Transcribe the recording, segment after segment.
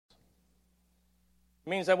It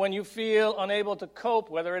means that when you feel unable to cope,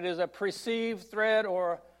 whether it is a perceived threat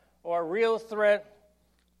or a real threat,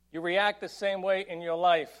 you react the same way in your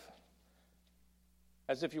life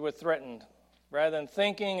as if you were threatened. Rather than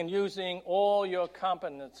thinking and using all your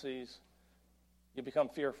competencies, you become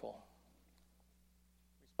fearful.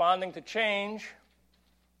 Responding to change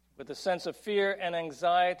with a sense of fear and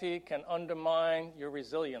anxiety can undermine your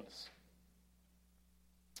resilience.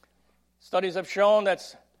 Studies have shown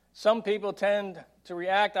that some people tend to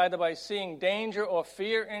react either by seeing danger or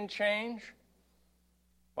fear in change,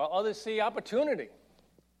 while others see opportunity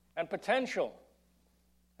and potential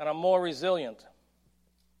and are more resilient.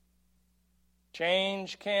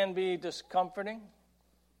 Change can be discomforting,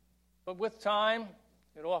 but with time,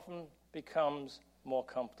 it often becomes more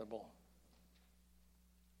comfortable.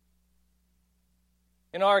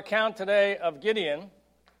 In our account today of Gideon, which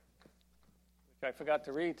I forgot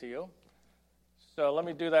to read to you, so let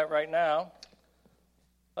me do that right now.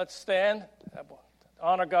 Let's stand,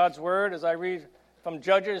 honor God's word as I read from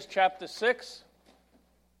Judges chapter 6,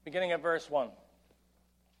 beginning at verse 1.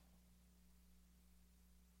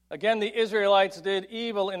 Again, the Israelites did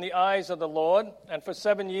evil in the eyes of the Lord, and for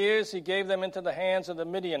 7 years he gave them into the hands of the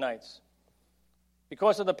Midianites.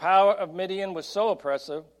 Because of the power of Midian was so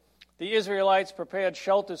oppressive, the Israelites prepared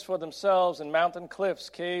shelters for themselves in mountain cliffs,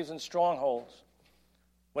 caves, and strongholds.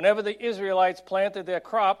 Whenever the Israelites planted their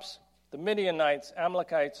crops, the Midianites,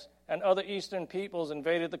 Amalekites, and other eastern peoples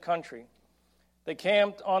invaded the country. They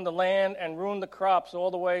camped on the land and ruined the crops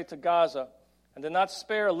all the way to Gaza, and did not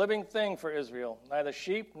spare a living thing for Israel, neither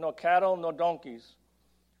sheep, nor cattle, nor donkeys.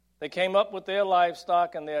 They came up with their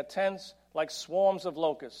livestock and their tents like swarms of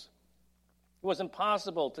locusts. It was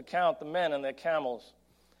impossible to count the men and their camels.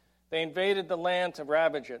 They invaded the land to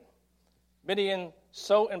ravage it. Midian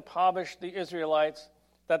so impoverished the Israelites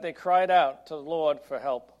that they cried out to the Lord for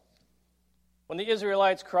help. When the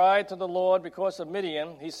Israelites cried to the Lord because of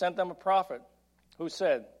Midian, he sent them a prophet who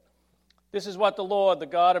said, "This is what the Lord, the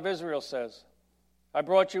God of Israel, says. I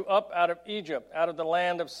brought you up out of Egypt, out of the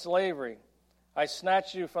land of slavery. I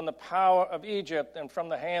snatched you from the power of Egypt and from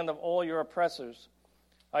the hand of all your oppressors.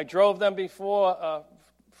 I drove them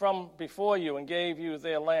from before you and gave you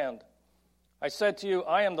their land. I said to you,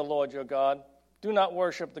 I am the Lord your God. Do not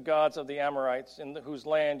worship the gods of the Amorites in whose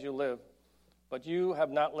land you live. But you have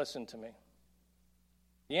not listened to me."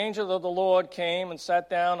 The angel of the Lord came and sat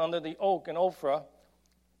down under the oak in Ophrah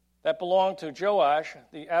that belonged to Joash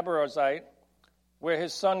the Abiezrite, where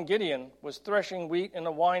his son Gideon was threshing wheat in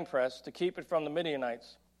a winepress to keep it from the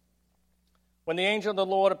Midianites. When the angel of the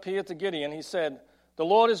Lord appeared to Gideon, he said, "The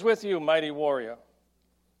Lord is with you, mighty warrior."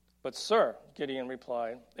 "But sir," Gideon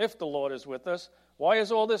replied, "if the Lord is with us, why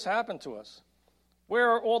has all this happened to us?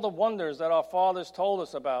 Where are all the wonders that our fathers told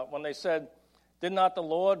us about when they said, 'Did not the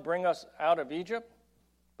Lord bring us out of Egypt?'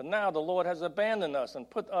 But now the Lord has abandoned us and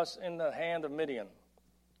put us in the hand of Midian."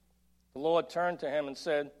 The Lord turned to him and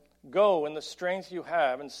said, "Go in the strength you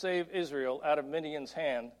have and save Israel out of Midian's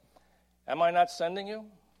hand. Am I not sending you?"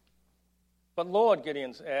 "But Lord,"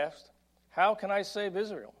 Gideon asked, "how can I save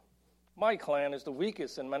Israel? My clan is the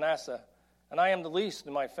weakest in Manasseh, and I am the least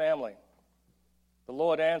in my family." The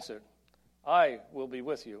Lord answered, "I will be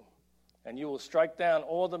with you, and you will strike down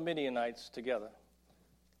all the Midianites together."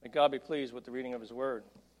 May God be pleased with the reading of his word.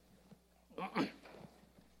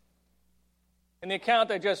 In the account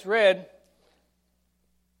I just read,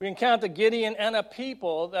 we encounter Gideon and a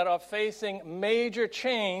people that are facing major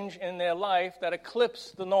change in their life that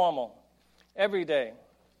eclipse the normal every day.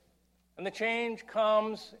 And the change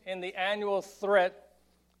comes in the annual threat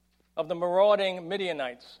of the marauding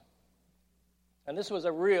Midianites. And this was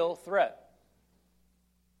a real threat.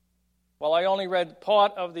 While I only read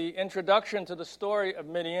part of the introduction to the story of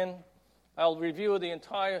Midian, I'll review the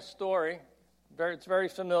entire story. It's very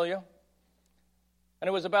familiar. And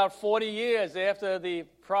it was about 40 years after the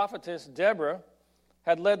prophetess Deborah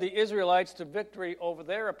had led the Israelites to victory over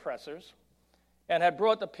their oppressors and had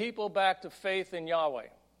brought the people back to faith in Yahweh.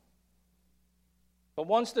 But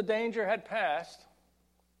once the danger had passed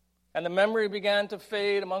and the memory began to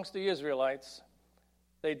fade amongst the Israelites,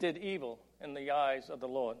 they did evil in the eyes of the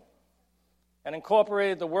Lord and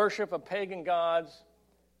incorporated the worship of pagan gods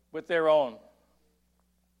with their own.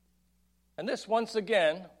 And this once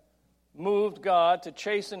again moved God to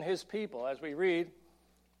chasten his people. As we read,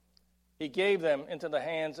 he gave them into the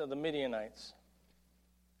hands of the Midianites.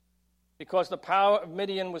 Because the power of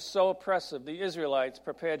Midian was so oppressive, the Israelites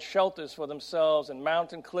prepared shelters for themselves in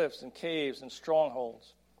mountain cliffs and caves and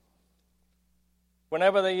strongholds.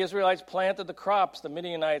 Whenever the Israelites planted the crops, the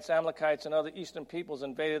Midianites, Amalekites, and other eastern peoples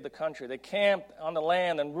invaded the country. They camped on the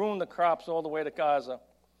land and ruined the crops all the way to Gaza,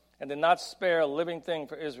 and did not spare a living thing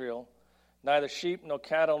for Israel, neither sheep, nor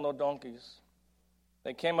cattle, nor donkeys.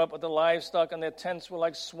 They came up with the livestock, and their tents were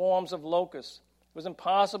like swarms of locusts. It was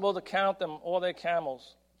impossible to count them or their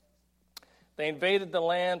camels. They invaded the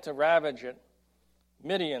land to ravage it.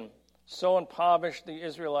 Midian so impoverished the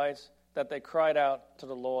Israelites that they cried out to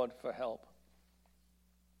the Lord for help.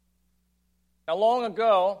 Now, long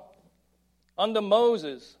ago, under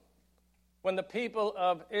Moses, when the people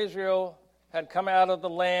of Israel had come out of the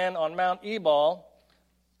land on Mount Ebal,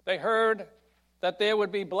 they heard that there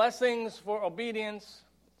would be blessings for obedience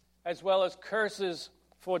as well as curses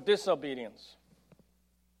for disobedience.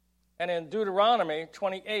 And in Deuteronomy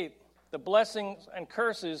 28, the blessings and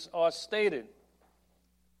curses are stated.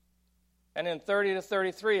 And in 30 to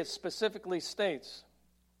 33, it specifically states,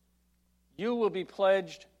 "You will be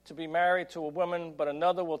pledged to be married to a woman, but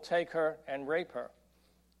another will take her and rape her.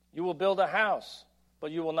 You will build a house,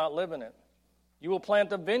 but you will not live in it. You will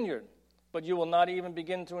plant a vineyard, but you will not even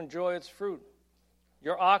begin to enjoy its fruit.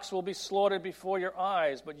 Your ox will be slaughtered before your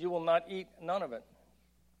eyes, but you will not eat none of it.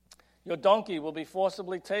 Your donkey will be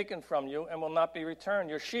forcibly taken from you and will not be returned.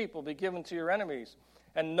 Your sheep will be given to your enemies,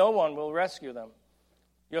 and no one will rescue them.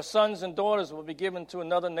 Your sons and daughters will be given to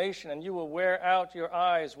another nation, and you will wear out your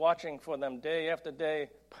eyes watching for them day after day,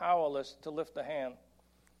 powerless to lift a hand.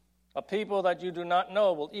 A people that you do not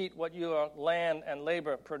know will eat what your land and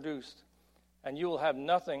labor produced, and you will have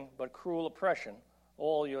nothing but cruel oppression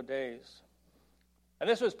all your days." And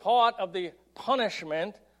this was part of the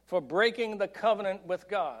punishment for breaking the covenant with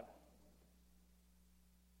God.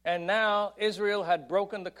 And now Israel had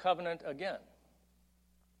broken the covenant again.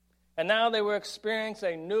 And now they were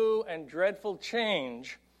experiencing a new and dreadful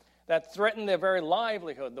change that threatened their very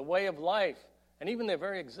livelihood, the way of life, and even their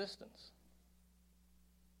very existence.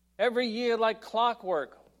 Every year, like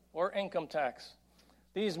clockwork or income tax,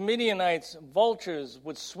 these Midianites, vultures,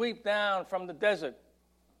 would sweep down from the desert,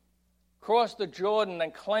 cross the Jordan,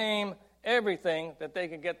 and claim everything that they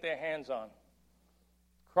could get their hands on.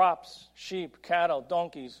 Crops, sheep, cattle,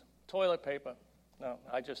 donkeys, toilet paper. No,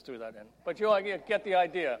 I just threw that in. But you all get the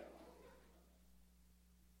idea.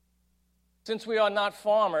 Since we are not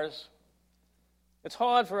farmers, it's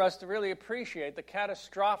hard for us to really appreciate the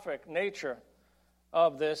catastrophic nature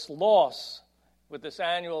of this loss with this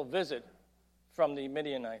annual visit from the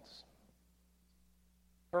Midianites.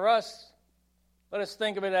 For us, let us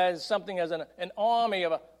think of it as something as an army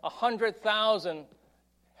of 100,000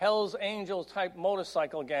 Hell's Angels type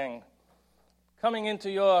motorcycle gang coming into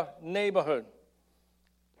your neighborhood,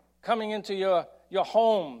 coming into your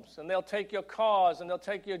homes, and they'll take your cars, and they'll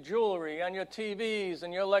take your jewelry, and your TVs,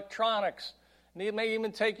 and your electronics, and they may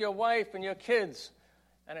even take your wife and your kids,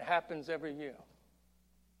 and it happens every year.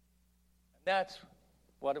 And that's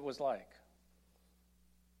what it was like.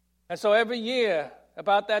 And so every year,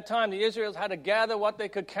 about that time, the Israelites had to gather what they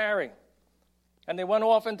could carry, and they went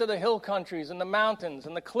off into the hill countries, and the mountains,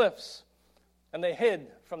 and the cliffs, and they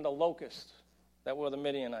hid from the locusts that were the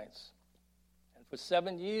Midianites. And for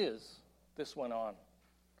 7 years, this went on.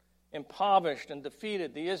 Impoverished and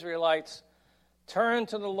defeated, the Israelites turned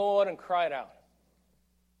to the Lord and cried out.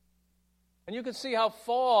 And you could see how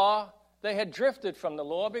far they had drifted from the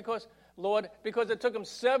Lord because it took them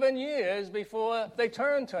 7 years before they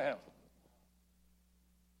turned to Him.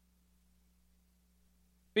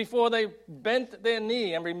 Before they bent their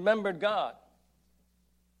knee and remembered God.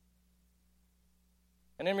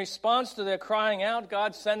 And in response to their crying out,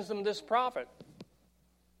 God sends them this prophet.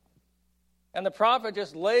 And the prophet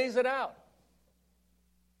just lays it out.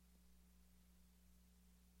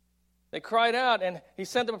 They cried out, and he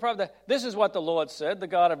sent them a prophet. This is what the Lord said, the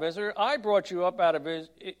God of Israel. I brought you up out of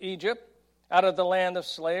Egypt, out of the land of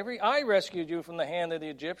slavery. I rescued you from the hand of the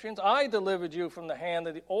Egyptians. I delivered you from the hand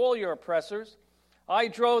of all your oppressors. I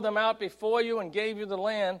drove them out before you and gave you the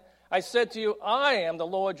land. I said to you, I am the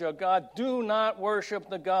Lord your God. Do not worship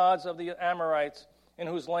the gods of the Amorites in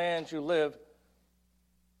whose lands you live.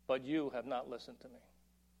 But you have not listened to me.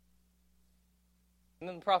 And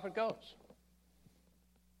then the prophet goes.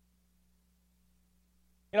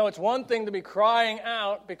 You know, it's one thing to be crying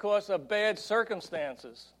out because of bad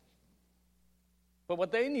circumstances. But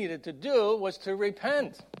what they needed to do was to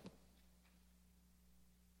repent.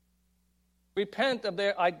 Repent of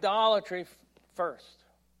their idolatry first.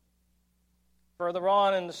 Further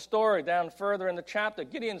on in the story, down further in the chapter,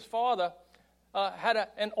 Gideon's father had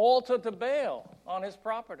an altar to Baal on his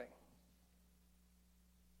property.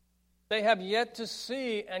 They have yet to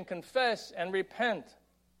see and confess and repent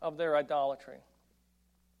of their idolatry.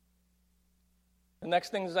 The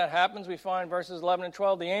next thing that happens, we find verses 11 and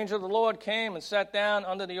 12. The angel of the Lord came and sat down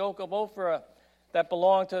under the oak of Ophrah that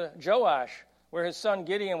belonged to Joash, where his son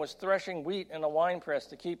Gideon was threshing wheat in a winepress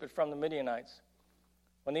to keep it from the Midianites.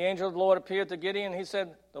 When the angel of the Lord appeared to Gideon, he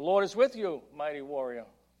said, "The Lord is with you, mighty warrior."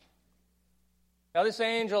 Now this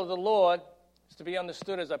angel of the Lord is to be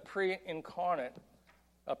understood as a pre-incarnate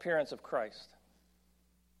appearance of Christ.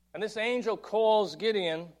 And this angel calls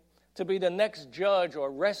Gideon to be the next judge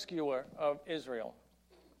or rescuer of Israel.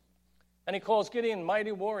 And he calls Gideon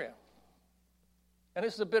mighty warrior. And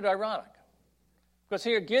this is a bit ironic, because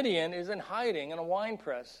here Gideon is in hiding in a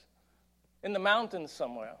winepress in the mountains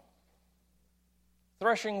somewhere,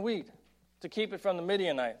 threshing wheat to keep it from the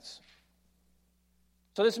Midianites.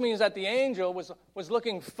 So this means that the angel was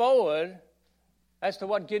looking forward as to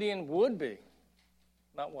what Gideon would be,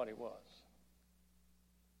 not what he was.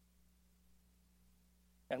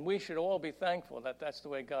 And we should all be thankful that that's the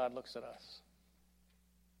way God looks at us.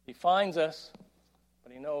 He finds us,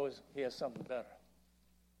 but he knows he has something better.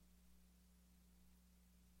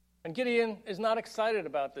 And Gideon is not excited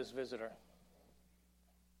about this visitor.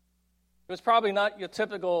 It was probably not your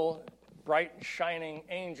typical bright, shining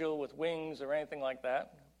angel with wings or anything like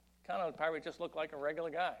that. Kind of probably just looked like a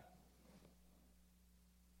regular guy.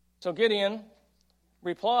 So Gideon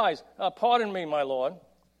replies, "Pardon me, my Lord,"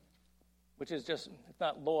 which is just, it's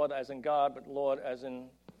not Lord as in God, but Lord as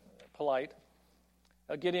in polite.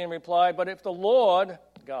 Gideon replied, "But if the Lord,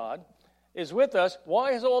 God, is with us,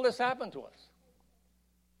 why has all this happened to us?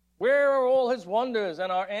 Where are all his wonders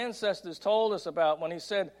and our ancestors told us about when he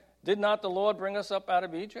said, 'Did not the Lord bring us up out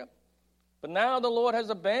of Egypt?' But now the Lord has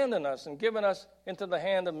abandoned us and given us into the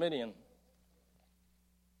hand of Midian."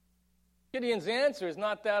 Gideon's answer is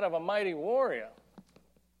not that of a mighty warrior.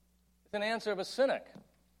 It's an answer of a cynic.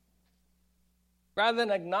 Rather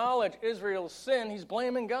than acknowledge Israel's sin, he's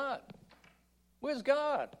blaming God. Where's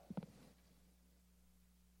God?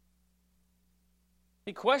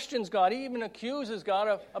 He questions God. He even accuses God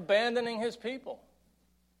of abandoning his people.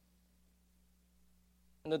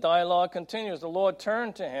 And the dialogue continues. The Lord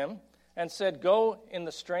turned to him and said, "Go in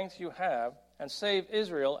the strength you have and save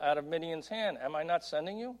Israel out of Midian's hand. Am I not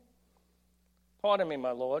sending you?" "Pardon me,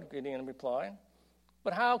 my Lord," Gideon replied,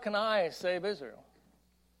 "but how can I save Israel?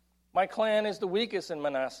 My clan is the weakest in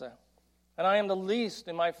Manasseh, and I am the least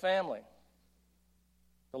in my family."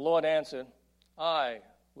 The Lord answered, "I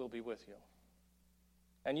will be with you,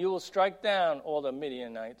 and you will strike down all the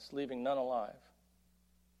Midianites, leaving none alive."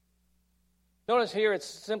 Notice here it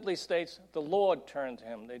simply states, the Lord turned to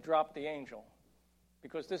him. They dropped the angel,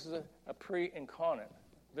 because this is a pre-incarnate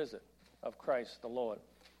visit of Christ the Lord.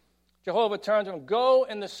 Jehovah turned to him, "Go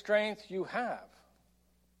in the strength you have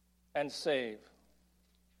and save.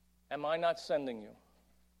 Am I not sending you?"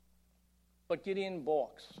 But Gideon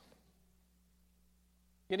balks.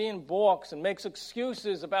 Gideon balks and makes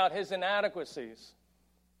excuses about his inadequacies.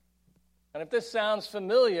 And if this sounds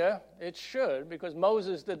familiar, it should, because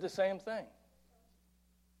Moses did the same thing.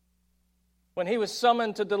 When he was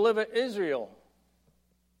summoned to deliver Israel,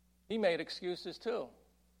 he made excuses too.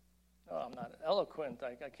 "Oh, I'm not eloquent,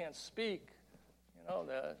 I can't speak,"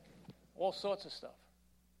 all sorts of stuff.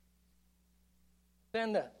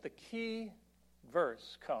 Then the key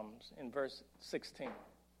verse comes in verse 16.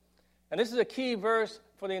 And this is a key verse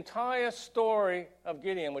for the entire story of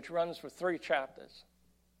Gideon, which runs for 3 chapters.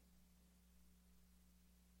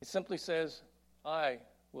 It simply says, "I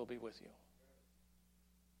will be with you."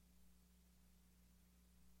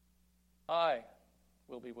 I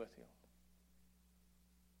will be with you.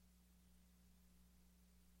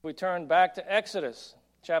 We turn back to Exodus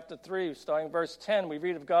chapter 3, starting verse 10. We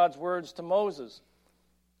read of God's words to Moses.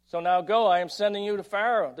 "So now go, I am sending you to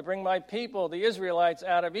Pharaoh to bring my people, the Israelites,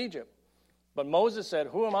 out of Egypt." But Moses said,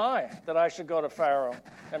 "Who am I that I should go to Pharaoh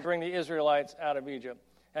and bring the Israelites out of Egypt?"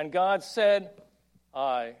 And God said,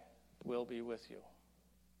 "I will be with you.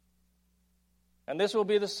 And this will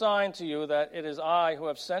be the sign to you that it is I who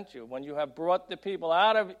have sent you. When you have brought the people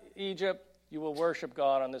out of Egypt, you will worship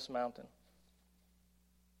God on this mountain."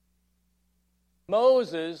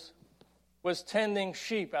 Moses was tending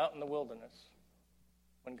sheep out in the wilderness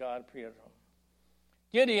when God appeared to him.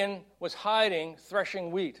 Gideon was hiding,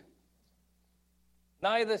 threshing wheat.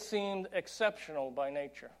 Neither seemed exceptional by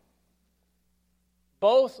nature.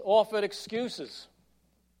 Both offered excuses.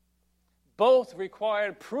 Both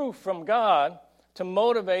required proof from God to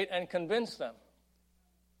motivate and convince them.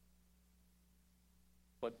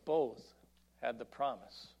 But both had the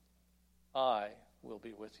promise, "I will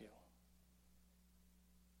be with you."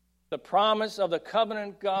 The promise of the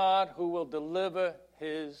covenant God who will deliver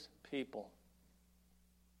his people.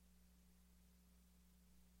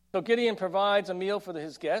 So Gideon provides a meal for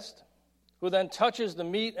his guest, who then touches the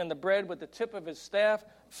meat and the bread with the tip of his staff.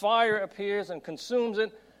 Fire appears and consumes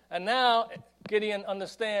it, And now Gideon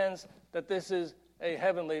understands that this is a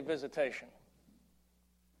heavenly visitation.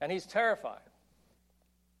 And he's terrified.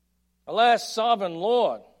 Alas, sovereign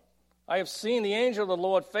Lord, I have seen the angel of the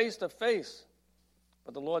Lord face to face.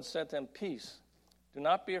 But the Lord said to him, peace. Do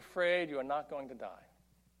not be afraid. You are not going to die.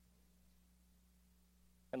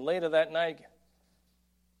 And later that night,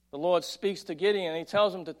 the Lord speaks to Gideon, and he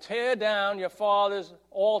tells him to tear down your father's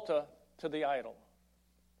altar to the idol.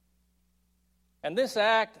 And this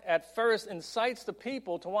act at first incites the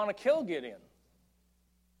people to want to kill Gideon.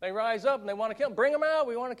 They rise up and they want to kill him. Bring him out.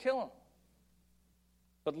 We want to kill him.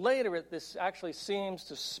 But later, this actually seems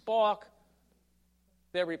to spark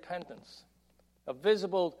their repentance, a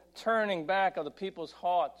visible turning back of the people's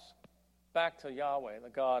hearts back to Yahweh, the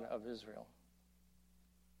God of Israel.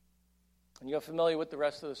 And you're familiar with the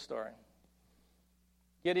rest of the story.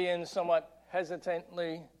 Gideon somewhat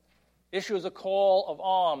hesitantly issues a call of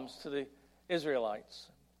arms to the Israelites.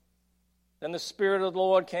 Then the Spirit of the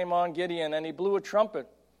Lord came on Gideon, and he blew a trumpet,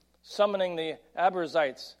 summoning the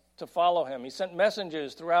Abiezrites to follow him. He sent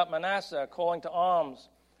messengers throughout Manasseh, calling to arms,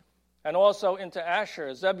 and also into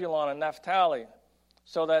Asher, Zebulun, and Naphtali,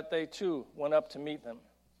 so that they too went up to meet them.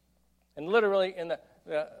 And literally in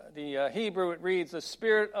the Hebrew it reads, the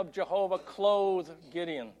Spirit of Jehovah clothed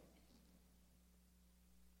Gideon.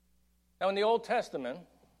 Now in the Old Testament,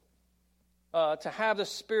 to have the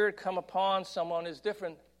Spirit come upon someone is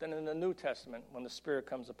different than in the New Testament when the Spirit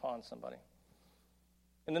comes upon somebody.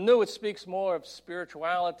 In the New, it speaks more of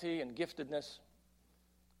spirituality and giftedness.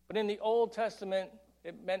 But in the Old Testament,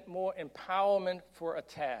 it meant more empowerment for a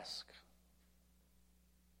task.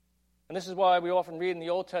 And this is why we often read in the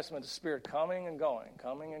Old Testament the Spirit coming and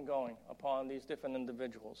going upon these different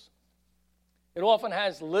individuals. It often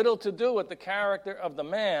has little to do with the character of the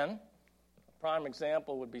man. A prime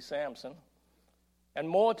example would be Samson. And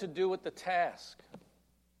more to do with the task.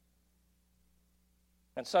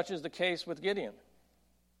 And such is the case with Gideon.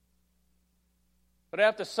 But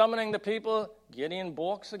after summoning the people, Gideon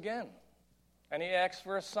balks again. And he asks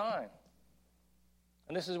for a sign.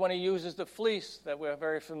 And this is when he uses the fleece that we're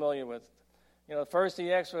very familiar with. First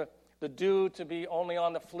he asks for the dew to be only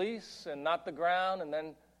on the fleece and not the ground. And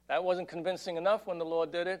then that wasn't convincing enough when the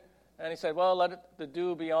Lord did it. And he said, well, let the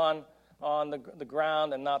dew be on the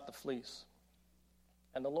ground and not the fleece.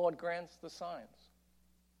 And the Lord grants the signs.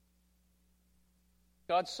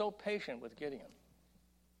 God's so patient with Gideon.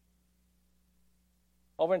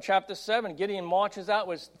 Over in chapter 7, Gideon marches out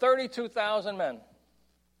with 32,000 men.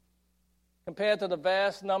 Compared to the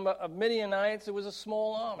vast number of Midianites, it was a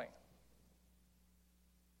small army.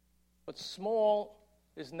 But small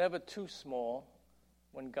is never too small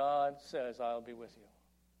when God says, I'll be with you.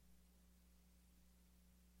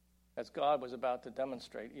 As God was about to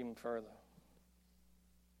demonstrate even further.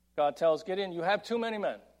 God tells Gideon, you have too many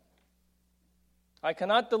men. I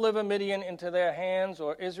cannot deliver Midian into their hands,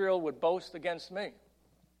 or Israel would boast against me.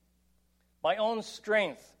 My own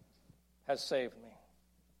strength has saved me.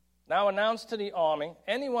 Now announce to the army,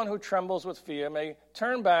 anyone who trembles with fear may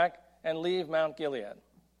turn back and leave Mount Gilead.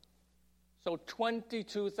 So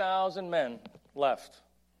 22,000 men left,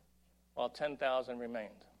 while 10,000 remained.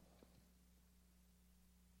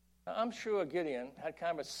 Now, I'm sure Gideon had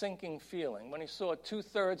kind of a sinking feeling when he saw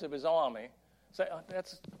 2/3 of his army say,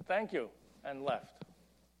 thank you, and left.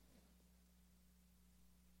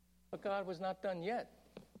 But God was not done yet.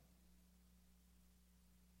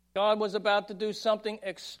 God was about to do something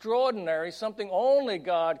extraordinary, something only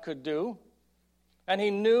God could do, and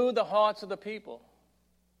he knew the hearts of the people.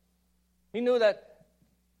 He knew that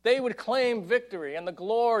they would claim victory and the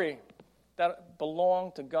glory that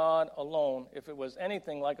belonged to God alone if it was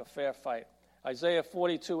anything like a fair fight. Isaiah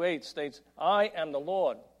 42:8 states, I am the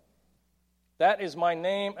Lord. That is my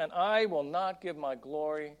name, and I will not give my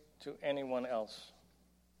glory to anyone else.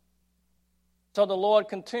 So the Lord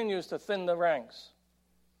continues to thin the ranks.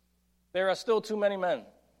 There are still too many men.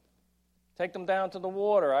 Take them down to the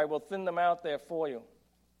water. I will thin them out there for you.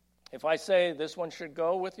 If I say this one should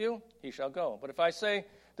go with you, he shall go. But if I say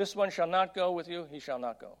this one shall not go with you, he shall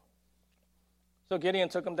not go. So Gideon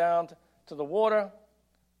took them down to the water.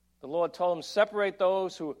 The Lord told him, separate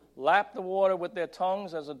those who lap the water with their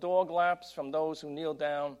tongues as a dog laps from those who kneel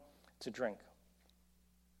down to drink.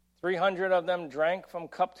 300 of them drank from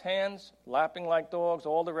cupped hands, lapping like dogs.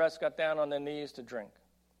 All the rest got down on their knees to drink.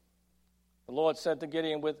 The Lord said to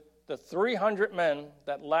Gideon, with the 300 men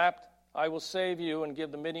that lapped, I will save you and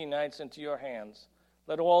give the Midianites into your hands.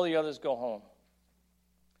 Let all the others go home.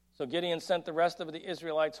 So Gideon sent the rest of the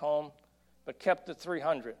Israelites home, but kept the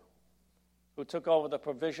 300 who took over the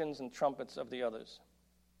provisions and trumpets of the others.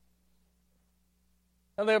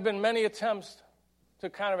 Now, there have been many attempts to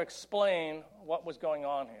kind of explain what was going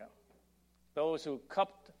on here. Those who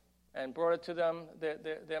cupped and brought it to them,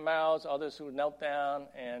 their mouths, others who knelt down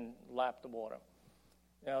and lapped the water.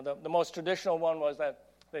 The most traditional one was that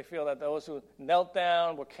they feel that those who knelt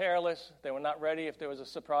down were careless, they were not ready if there was a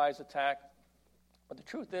surprise attack. But the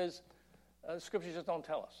truth is, the scriptures just don't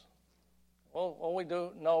tell us. All we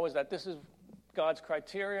do know is that this is God's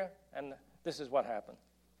criteria, and this is what happened,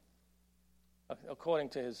 according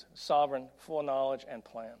to his sovereign foreknowledge and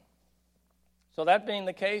plan. So that being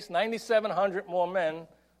the case, 9,700 more men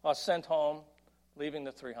are sent home, leaving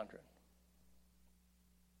the 300.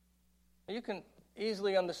 You can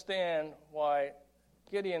easily understand why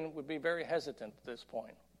Gideon would be very hesitant at this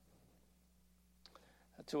point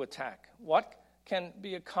to attack. What can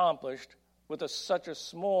be accomplished with such a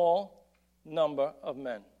small number of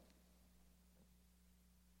men?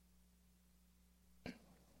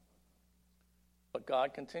 But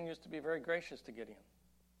God continues to be very gracious to Gideon.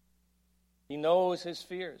 He knows his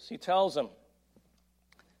fears. He tells him,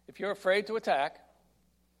 if you're afraid to attack,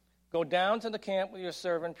 go down to the camp with your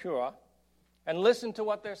servant Purah and listen to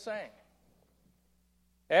what they're saying.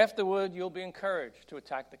 Afterward, you'll be encouraged to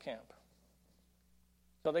attack the camp.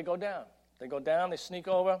 So they go down. They sneak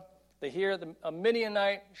over. They hear a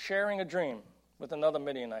Midianite sharing a dream with another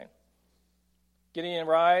Midianite. Gideon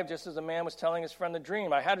arrived just as the man was telling his friend the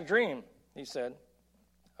dream. I had a dream, he said.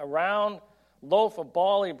 A round loaf of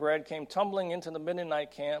barley bread came tumbling into the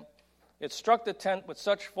Midianite camp. It struck the tent with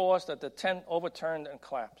such force that the tent overturned and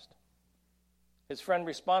collapsed. His friend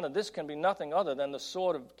responded, this can be nothing other than the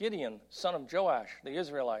sword of Gideon, son of Joash, the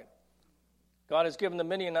Israelite. God has given the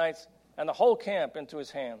Midianites and the whole camp into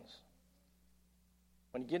his hands.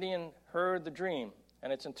 When Gideon heard the dream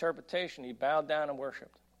and its interpretation, he bowed down and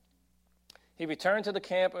worshipped. He returned to the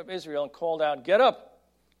camp of Israel and called out, get up!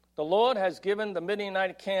 The Lord has given the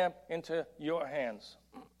Midianite camp into your hands.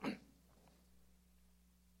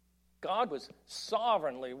 God was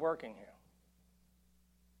sovereignly working here.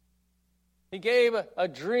 He gave a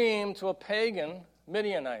dream to a pagan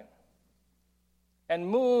Midianite and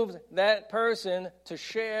moved that person to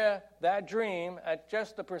share that dream at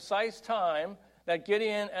just the precise time that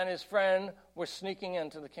Gideon and his friend were sneaking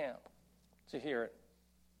into the camp to hear it.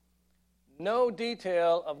 No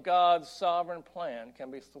detail of God's sovereign plan can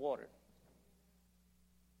be thwarted.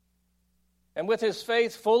 And with his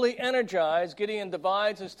faith fully energized, Gideon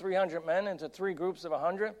divides his 300 men into 3 groups of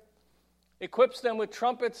 100, equips them with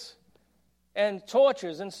trumpets and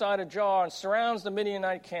torches inside a jar, and surrounds the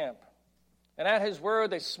Midianite camp. And at his word,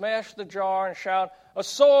 they smash the jar and shout, a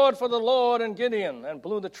sword for the Lord and Gideon, and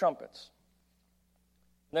blew the trumpets.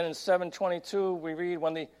 Then in 7:22, we read,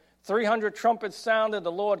 when the 300 trumpets sounded,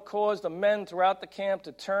 the Lord caused the men throughout the camp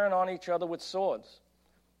to turn on each other with swords.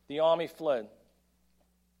 The army fled.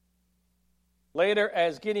 Later,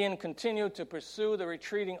 as Gideon continued to pursue the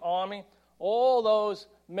retreating army, all those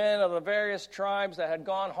men of the various tribes that had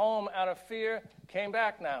gone home out of fear came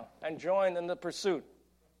back now and joined in the pursuit.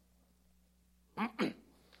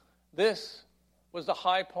 This was the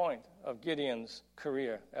high point of Gideon's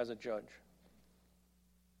career as a judge.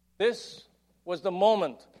 This was the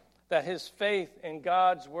moment that his faith in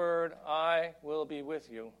God's word, I will be with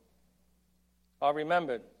you, are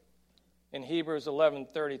remembered in Hebrews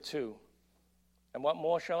 11:32. And what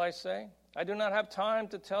more shall I say? I do not have time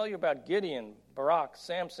to tell you about Gideon, Barak,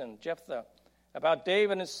 Samson, Jephthah, about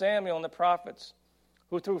David and Samuel and the prophets,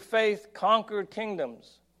 who through faith conquered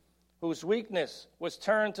kingdoms, whose weakness was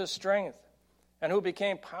turned to strength, and who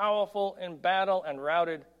became powerful in battle and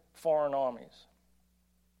routed foreign armies.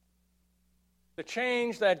 The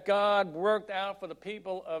change that God worked out for the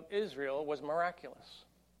people of Israel was miraculous.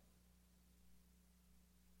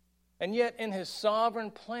 And yet, in his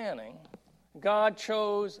sovereign planning, God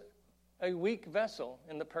chose a weak vessel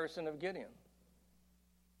in the person of Gideon.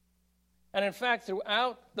 And in fact,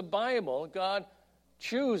 throughout the Bible, God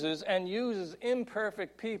chooses and uses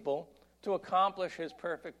imperfect people to accomplish his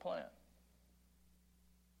perfect plan.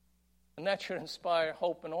 And that should inspire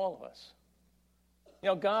hope in all of us. You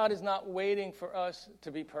know, God is not waiting for us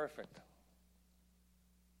to be perfect.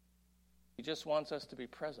 He just wants us to be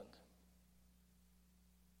present,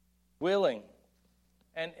 willing,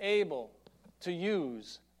 and able to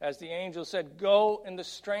use, as the angel said, go in the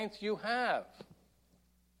strength you have.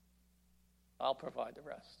 I'll provide the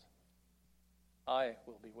rest. I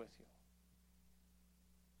will be with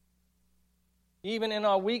you. Even in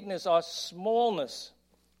our weakness, our smallness,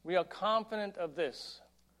 we are confident of this.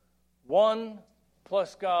 1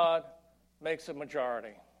 plus God makes a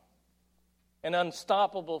majority, an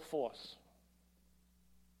unstoppable force.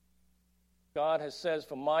 God has said,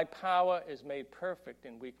 for my power is made perfect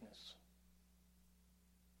in weakness.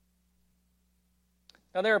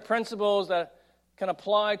 Now, there are principles that can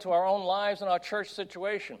apply to our own lives and our church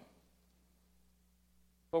situation.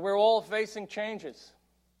 But we're all facing changes.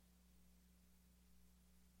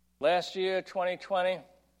 Last year, 2020,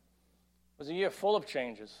 was a year full of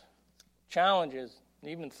changes, challenges,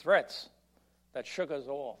 and even threats that shook us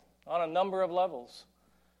all on a number of levels.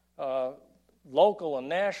 Local and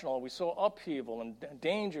national, we saw upheaval and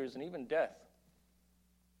dangers and even death.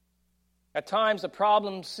 At times, the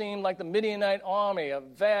problems seemed like the Midianite army, a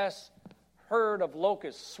vast herd of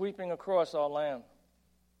locusts sweeping across our land.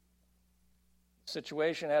 The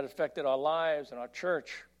situation had affected our lives and our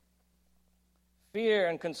church. Fear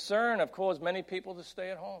and concern have caused many people to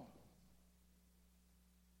stay at home.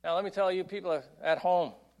 Now, let me tell you, people at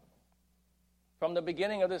home, from the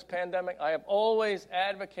beginning of this pandemic, I have always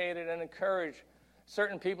advocated and encouraged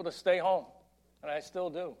certain people to stay home, and I still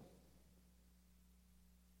do.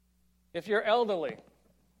 If you're elderly,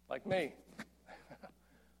 like me,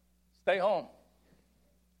 stay home.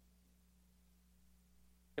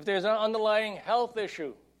 If there's an underlying health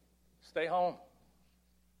issue, stay home.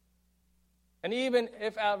 And even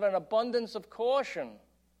if out of an abundance of caution,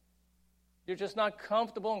 you're just not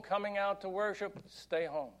comfortable in coming out to worship, stay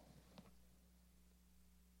home.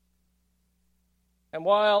 And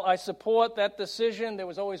while I support that decision, there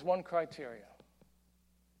was always one criteria.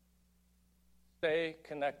 Stay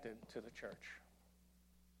connected to the church.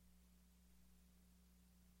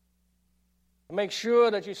 Make sure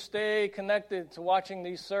that you stay connected to watching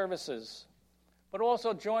these services, but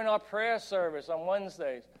also join our prayer service on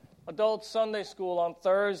Wednesdays, adult Sunday school on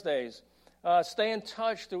Thursdays. Stay in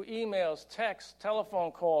touch through emails, texts,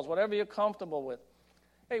 telephone calls, whatever you're comfortable with.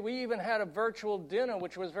 Hey, we even had a virtual dinner,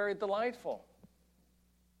 which was very delightful.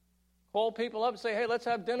 Call people up and say, hey, let's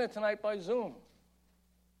have dinner tonight by Zoom.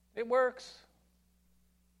 It works.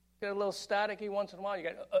 Get a little staticky once in a while. You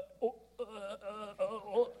get,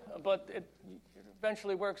 but it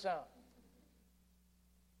eventually works out.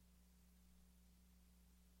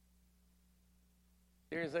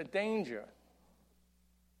 There's a danger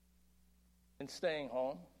in staying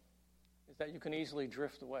home, is that you can easily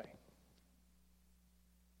drift away.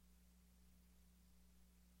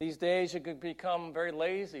 These days, you could become very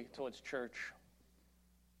lazy towards church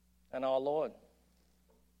and our Lord.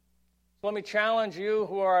 So let me challenge you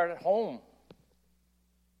who are at home.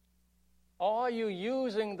 Are you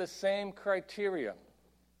using the same criteria,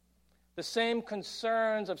 the same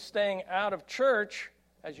concerns of staying out of church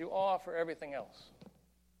as you are for everything else?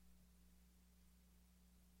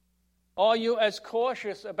 Are you as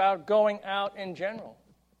cautious about going out in general?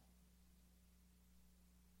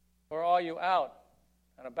 Or are you out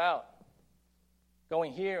and about,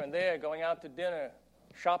 going here and there, going out to dinner,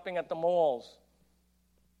 shopping at the malls,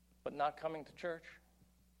 but not coming to church?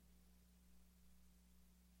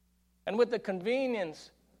 And with the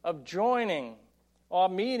convenience of joining our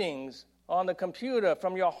meetings on the computer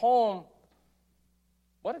from your home,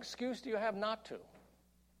 what excuse do you have not to?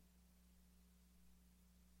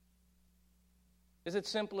 Is it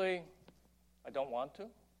simply, I don't want to?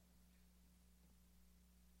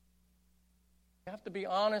 You have to be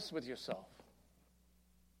honest with yourself.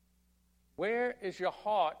 Where is your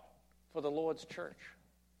heart for the Lord's church,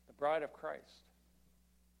 the bride of Christ?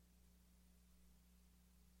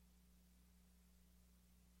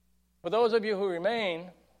 For those of you who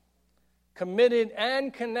remain committed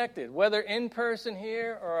and connected, whether in person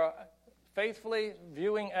here or faithfully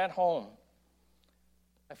viewing at home,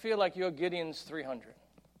 I feel like you're Gideon's 300.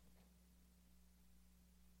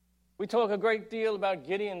 We talk a great deal about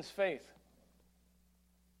Gideon's faith,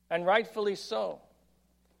 and rightfully so.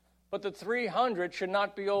 But the 300 should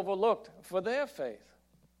not be overlooked for their faith.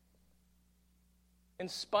 In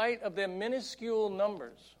spite of their minuscule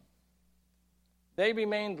numbers, they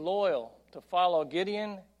remained loyal to follow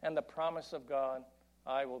Gideon and the promise of God,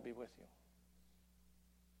 I will be with you.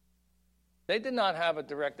 They did not have a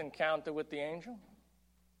direct encounter with the angel.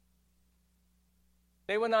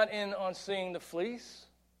 They were not in on seeing the fleece.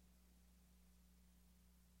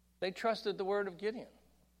 They trusted the word of Gideon.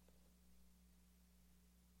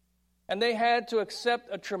 And they had to accept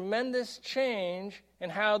a tremendous change in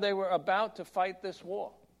how they were about to fight this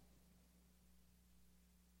war.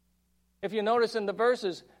 If you notice in the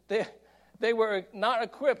verses, they were not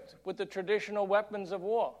equipped with the traditional weapons of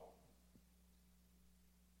war,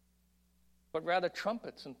 but rather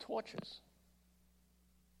trumpets and torches.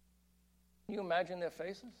 Can you imagine their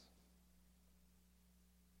faces?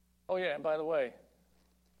 Oh yeah, and by the way,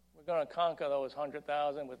 we're going to conquer those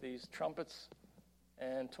 100,000 with these trumpets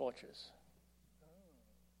and torches.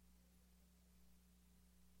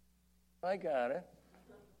 I got it.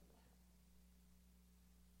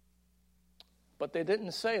 But they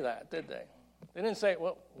didn't say that, did they? They didn't say,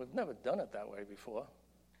 well, we've never done it that way before.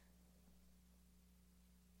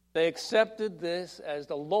 They accepted this as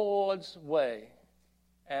the Lord's way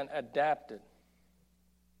and adapted.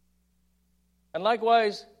 And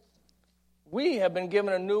likewise, we have been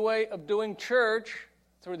given a new way of doing church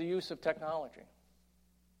through the use of technology.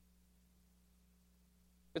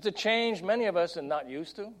 It's a change many of us are not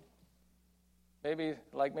used to. Maybe,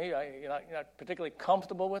 like me, you're not particularly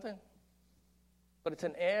comfortable with it. But it's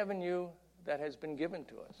an avenue that has been given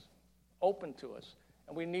to us, open to us,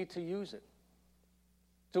 and we need to use it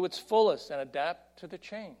to its fullest and adapt to the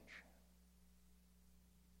change.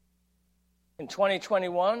 In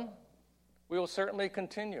 2021, we will certainly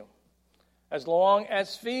continue, as long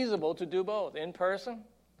as feasible, to do both, in person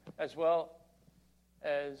as well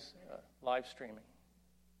as live streaming.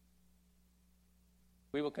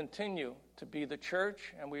 We will continue to be the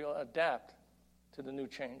church, and we will adapt to the new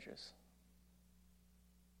changes.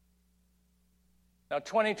 Now,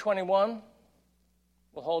 2021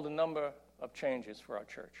 will hold a number of changes for our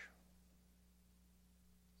church.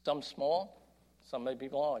 Some small, some may be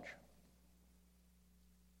large.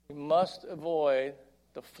 We must avoid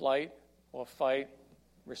the flight or fight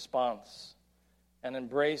response and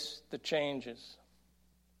embrace the changes.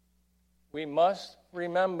 We must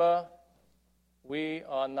remember we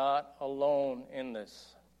are not alone in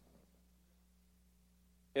this.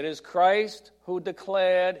 It is Christ who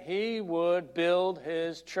declared he would build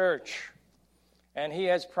his church. And he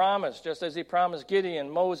has promised, just as he promised Gideon,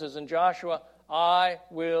 Moses, and Joshua, I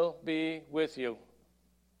will be with you.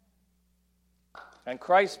 And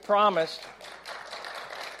Christ promised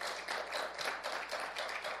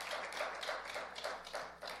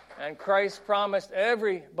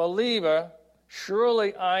every believer,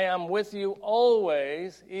 surely I am with you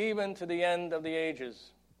always, even to the end of the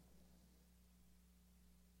ages.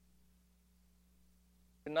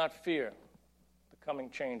 Do not fear the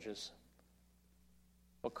coming changes,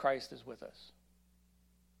 for Christ is with us.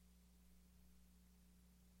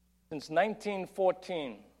 Since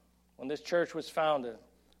 1914, when this church was founded,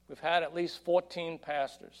 we've had at least 14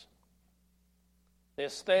 pastors. Their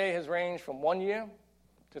stay has ranged from 1 year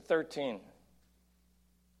to 13,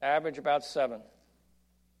 average about 7.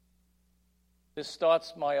 This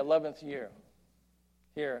starts my 11th year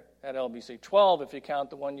here at LBC. 12 if you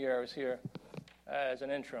count the 1 year I was here as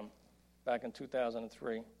an interim back in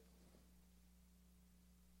 2003.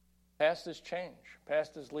 Pastors change.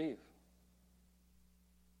 Pastors leave.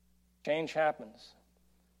 Change happens.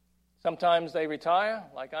 Sometimes they retire,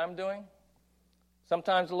 like I'm doing.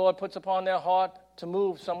 Sometimes the Lord puts upon their heart to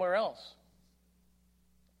move somewhere else.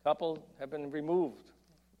 A couple have been removed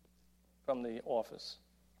from the office.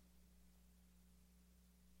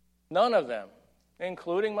 None of them,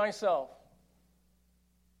 including myself,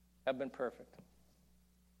 have been perfect.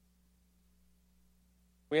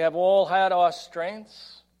 We have all had our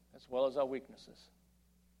strengths as well as our weaknesses.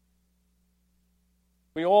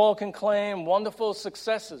 We all can claim wonderful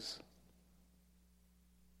successes,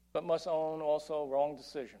 but must own also wrong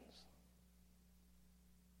decisions.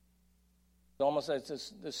 It's almost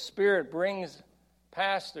as the Spirit brings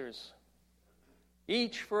pastors,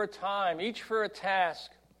 each for a time, each for a task,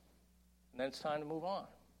 and then it's time to move on.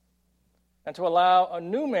 And to allow a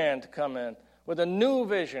new man to come in with a new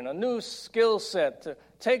vision, a new skill set to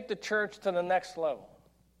take the church to the next level.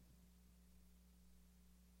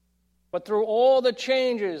 But through all the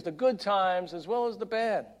changes, the good times as well as the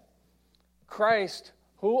bad, Christ,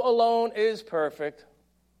 who alone is perfect,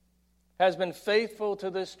 has been faithful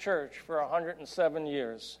to this church for 107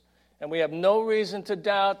 years. And we have no reason to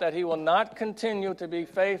doubt that he will not continue to be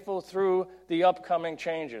faithful through the upcoming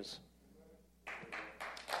changes.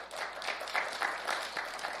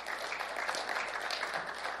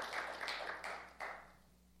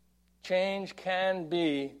 Change can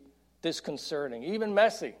be disconcerting, even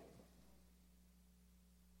messy.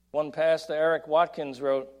 One pastor, Eric Watkins,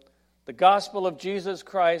 wrote, "The gospel of Jesus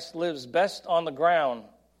Christ lives best on the ground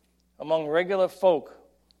among regular folk,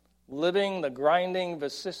 living the grinding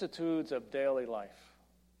vicissitudes of daily life."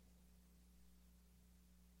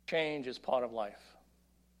 Change is part of life.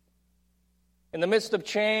 In the midst of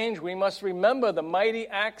change, we must remember the mighty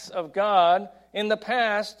acts of God in the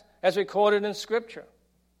past as recorded in Scripture.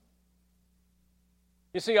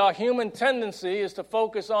 You see, our human tendency is to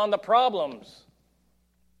focus on the problems,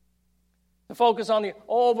 to focus on the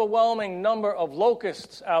overwhelming number of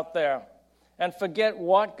locusts out there, and forget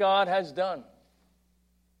what God has done.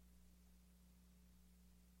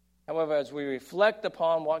 However, as we reflect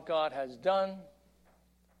upon what God has done,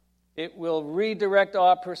 it will redirect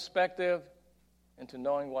our perspective into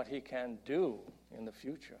knowing what he can do in the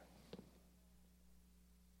future.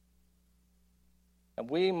 And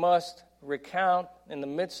we must recount in the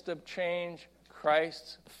midst of change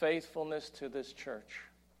Christ's faithfulness to this church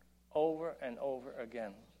over and over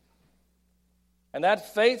again. And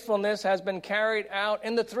that faithfulness has been carried out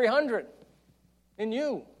in the 300, in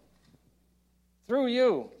you, through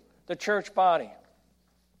you, the church body.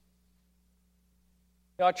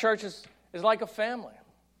 Our church is like a family.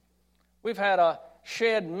 We've had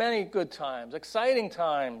shared many good times, exciting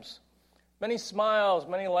times, many smiles,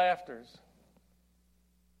 many laughters,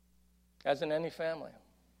 as in any family.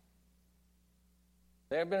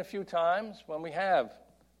 There have been a few times when we have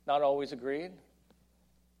not always agreed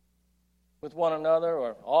with one another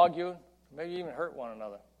or argued, maybe even hurt one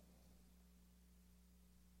another.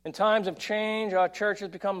 In times of change, our church has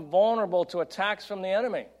become vulnerable to attacks from the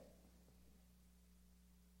enemy.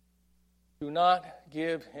 Do not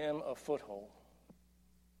give him a foothold.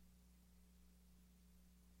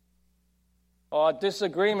 Our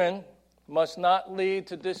disagreement must not lead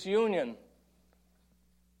to disunion,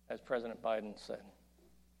 as President Biden said.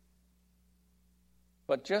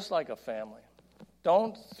 But just like a family,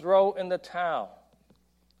 don't throw in the towel.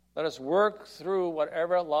 Let us work through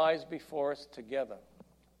whatever lies before us together.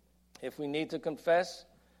 If we need to confess,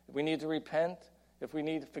 if we need to repent, if we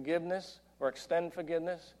need forgiveness or extend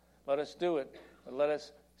forgiveness, let us do it. But let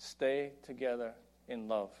us stay together in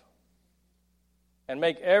love. And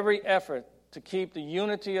make every effort to keep the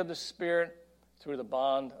unity of the Spirit through the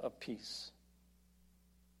bond of peace.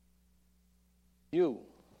 You,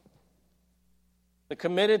 the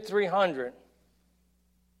committed 300,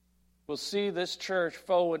 will see this church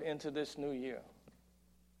forward into this new year.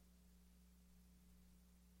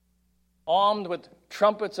 Armed with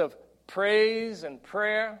trumpets of praise and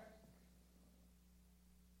prayer,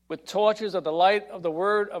 with torches of the light of the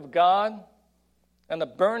Word of God, and the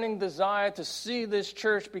burning desire to see this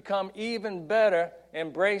church become even better,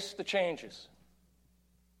 embrace the changes.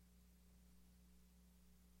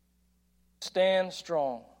 Stand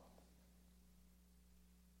strong.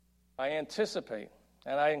 I anticipate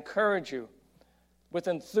and I encourage you with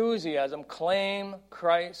enthusiasm, claim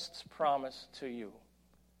Christ's promise to you.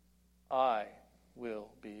 I will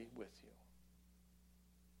be with you.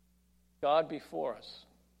 God before us,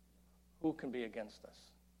 who can be against us?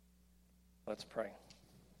 Let's pray.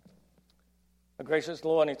 Our gracious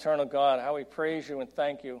Lord and eternal God, how we praise you and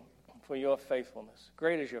thank you for your faithfulness.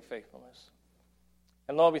 Great is your faithfulness.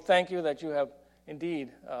 And Lord, we thank you that you have indeed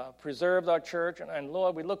preserved our church. And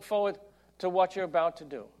Lord, we look forward to what you're about to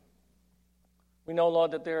do. We know,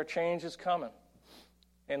 Lord, that there are changes coming.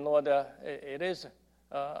 And Lord, it is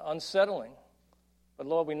unsettling. But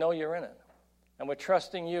Lord, we know you're in it. And we're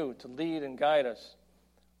trusting you to lead and guide us.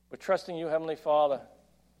 We're trusting you, Heavenly Father,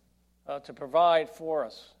 to provide for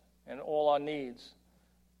us and all our needs.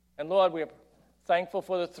 And Lord, we are thankful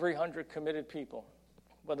for the 300 committed people,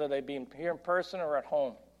 whether they be here in person or at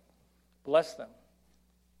home. Bless them.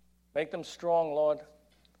 Make them strong, Lord.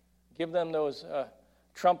 Give them those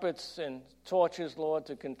trumpets and torches, Lord,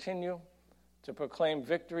 to continue to proclaim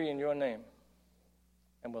victory in your name.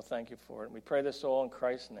 And we'll thank you for it. We pray this all in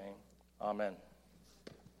Christ's name. Amen.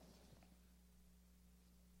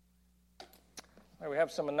 All right, we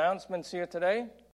have some announcements here today.